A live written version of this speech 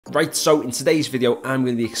Right, so in today's video, I'm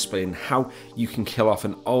going to be explaining how you can kill off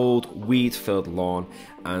an old weed-filled lawn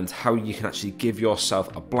and how you can actually give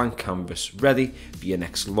yourself a blank canvas ready for your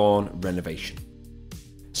next lawn renovation.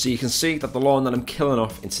 So you can see that the lawn that I'm killing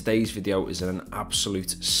off in today's video is in an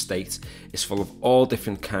absolute state. It's full of all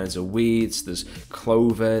different kinds of weeds. There's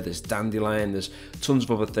clover, there's dandelion, there's tons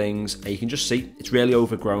of other things, and you can just see it's really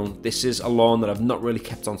overgrown. This is a lawn that I've not really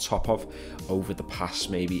kept on top of over the past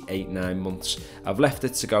maybe 8-9 months. I've left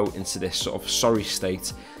it to go into this sort of sorry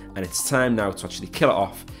state, and it's time now to actually kill it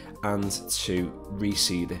off and to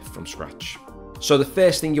reseed it from scratch. So the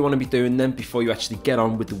first thing you want to be doing then before you actually get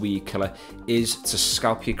on with the weed killer is to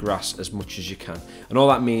scalp your grass as much as you can. And all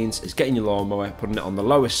that means is getting your lawnmower, putting it on the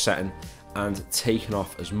lowest setting and taking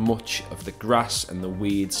off as much of the grass and the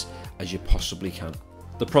weeds as you possibly can.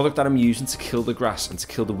 The product that I'm using to kill the grass and to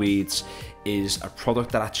kill the weeds is a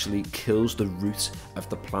product that actually kills the root of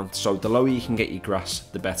the plant. So the lower you can get your grass,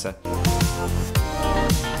 the better.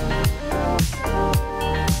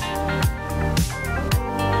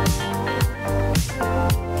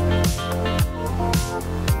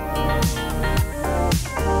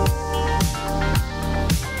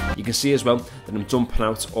 You can see as well that I'm dumping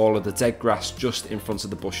out all of the dead grass just in front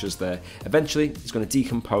of the bushes there. Eventually it's going to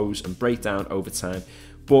decompose and break down over time,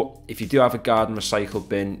 but if you do have a garden recycle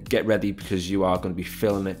bin, get ready because you are going to be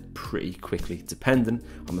filling it pretty quickly depending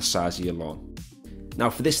on the size of your lawn.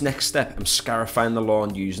 Now for this next step, I'm scarifying the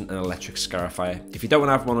lawn using an electric scarifier. If you don't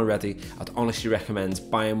have one already, I'd honestly recommend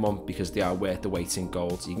buying one because they are worth the weight in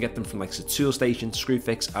gold. You can get them from like Toolstation,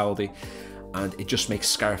 Screwfix, Aldi, and it just makes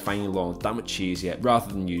scarifying your lawn that much easier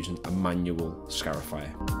rather than using a manual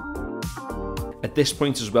scarifier. At this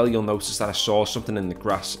point as well, you'll notice that I saw something in the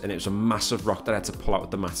grass and it was a massive rock that I had to pull out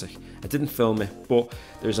with the mattock. I didn't film it, but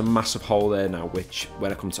there is a massive hole there now which,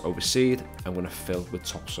 when I come to overseed, I'm going to fill with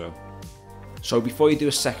topsoil. So before you do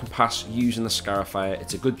a second pass using the scarifier,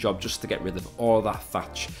 it's a good job just to get rid of all that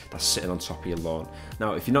thatch that's sitting on top of your lawn.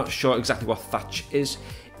 Now if you're not sure exactly what thatch is,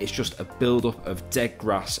 it's just a build-up of dead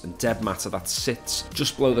grass and dead matter that sits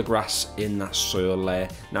just below the grass in that soil layer.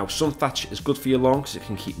 Now some thatch is good for your lawn because it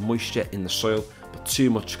can keep moisture in the soil, but too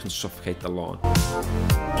much can suffocate the lawn.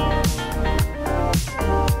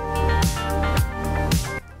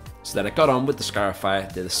 So then I got on with the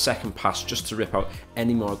scarifier, did a second pass just to rip out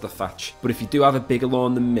any more of the thatch. But if you do have a bigger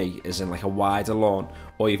lawn than me, as in like a wider lawn,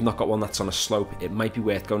 or you've not got one that's on a slope, it might be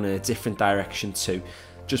worth going in a different direction too,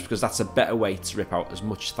 just because that's a better way to rip out as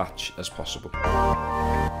much thatch as possible.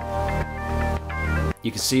 You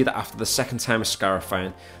can see that after the second time of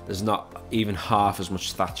scarifying, there's not even half as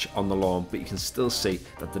much thatch on the lawn, but you can still see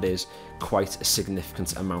that there is quite a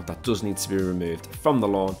significant amount that does need to be removed from the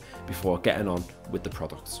lawn before getting on with the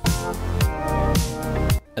product.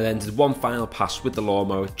 And then did one final pass with the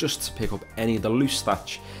lawnmower just to pick up any of the loose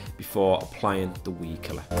thatch before applying the weed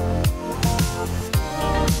killer.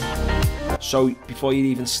 So before you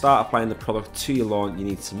even start applying the product to your lawn, you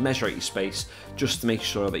need to measure out your space just to make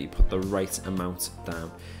sure that you put the right amount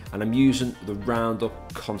down. And I'm using the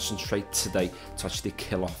Roundup concentrate today to actually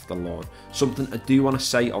kill off the lawn. Something I do want to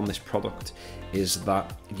say on this product is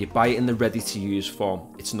that if you buy it in the ready to use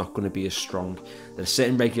form, it's not going to be as strong. There are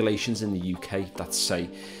certain regulations in the UK that say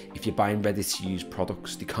if you're buying ready to use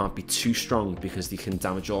products, they can't be too strong because they can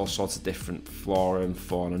damage all sorts of different flora and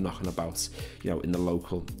fauna knocking about, in the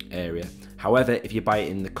local area. However, if you buy it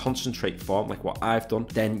in the concentrate form, like what I've done,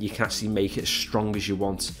 then you can actually make it as strong as you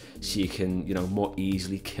want, so you can, more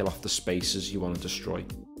easily kill off the spaces you want to destroy.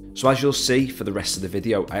 So as you'll see for the rest of the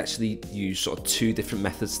video, I actually use sort of two different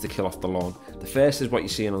methods to kill off the lawn. The first is what you're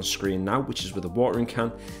seeing on screen now, which is with a watering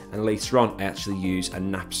can, and later on I actually use a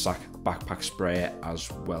knapsack backpack sprayer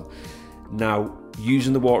as well. Now,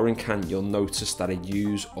 using the watering can, you'll notice that I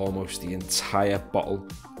use almost the entire bottle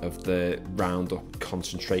of the Roundup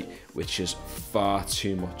concentrate, which is far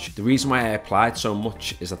too much. The reason why I applied so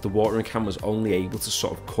much is that the watering can was only able to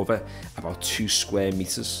sort of cover about 2 square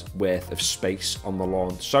meters worth of space on the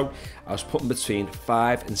lawn. So I was putting between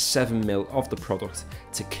 5 and 7 mil of the product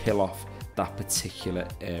to kill off that particular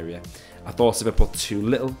area. I thought if I put too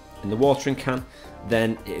little in the watering can,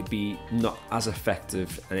 then it'd be not as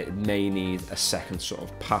effective and it may need a second sort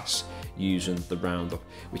of pass using the Roundup,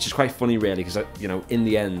 which is quite funny really, because in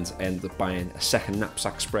the end I ended up buying a second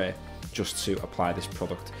knapsack spray just to apply this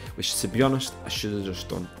product, which to be honest I should have just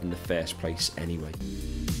done in the first place anyway.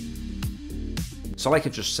 So like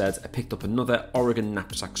I've just said, I picked up another Oregon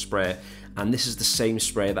knapsack sprayer and this is the same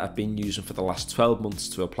spray that I've been using for the last 12 months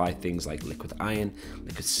to apply things like liquid iron,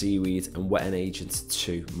 liquid seaweed and wetting agent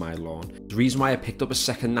to my lawn. The reason why I picked up a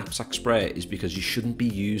second knapsack sprayer is because you shouldn't be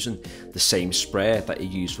using the same sprayer that you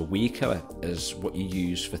use for weed killer as what you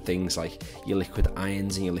use for things like your liquid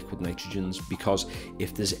irons and your liquid nitrogens, because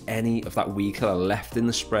if there's any of that weed killer left in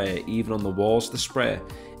the sprayer, even on the walls of the sprayer,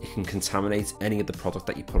 it can contaminate any of the product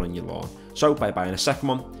that you put on your lawn. So by buying a second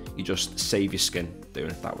one, you just save your skin doing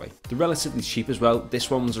it that way. They're relatively cheap as well. This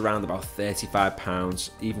one was around about £35,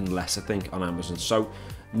 even less I think, on Amazon. So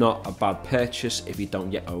not a bad purchase if you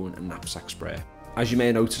don't yet own a knapsack sprayer. As you may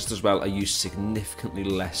have noticed as well, I use significantly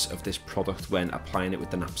less of this product when applying it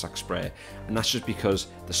with the knapsack sprayer, and that's just because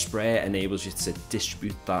the sprayer enables you to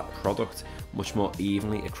distribute that product much more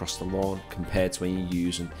evenly across the lawn compared to when you're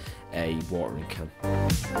using a watering can.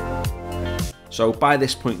 So by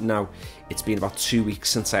this point now, it's been about 2 weeks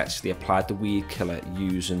since I actually applied the weed killer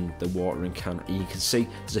using the watering can, and you can see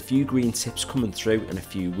there's a few green tips coming through and a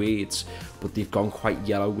few weeds, but they've gone quite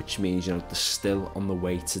yellow, which means, you know, they're still on the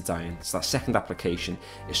way to dying. So that second application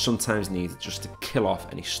is sometimes needed just to kill off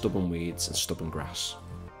any stubborn weeds and stubborn grass.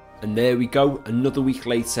 And there we go, another week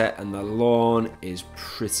later, and the lawn is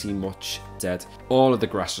pretty much dead. All of the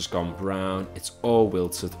grass has gone brown, it's all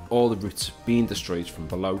wilted, all the roots have been destroyed from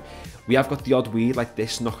below. We have got the odd weed like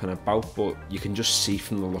this knocking about, but you can just see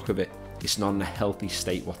from the look of it, it's not in a healthy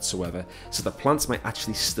state whatsoever. So the plants might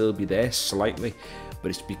actually still be there slightly, but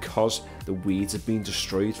it's because the weeds have been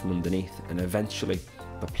destroyed from underneath, and eventually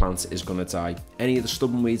the plant is going to die. Any of the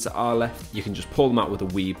stubborn weeds that are left, you can just pull them out with a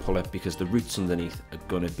weed puller because the roots underneath are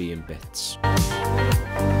going to be in bits.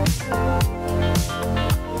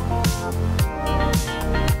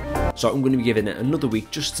 So I'm going to be giving it another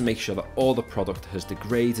week just to make sure that all the product has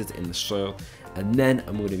degraded in the soil, and then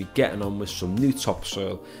I'm going to be getting on with some new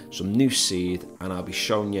topsoil, some new seed, and I'll be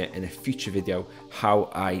showing you in a future video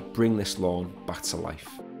how I bring this lawn back to life.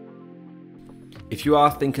 If you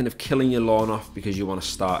are thinking of killing your lawn off because you want to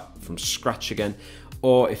start from scratch again,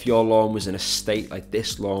 or if your lawn was in a state like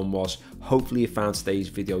this lawn was, hopefully you found today's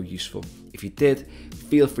video useful. If you did,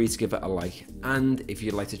 feel free to give it a like, and if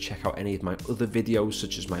you'd like to check out any of my other videos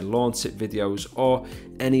such as my lawn tip videos or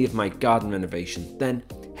any of my garden renovation, then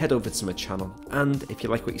head over to my channel, and if you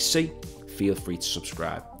like what you see, feel free to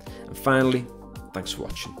subscribe. And finally, thanks for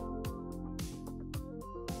watching.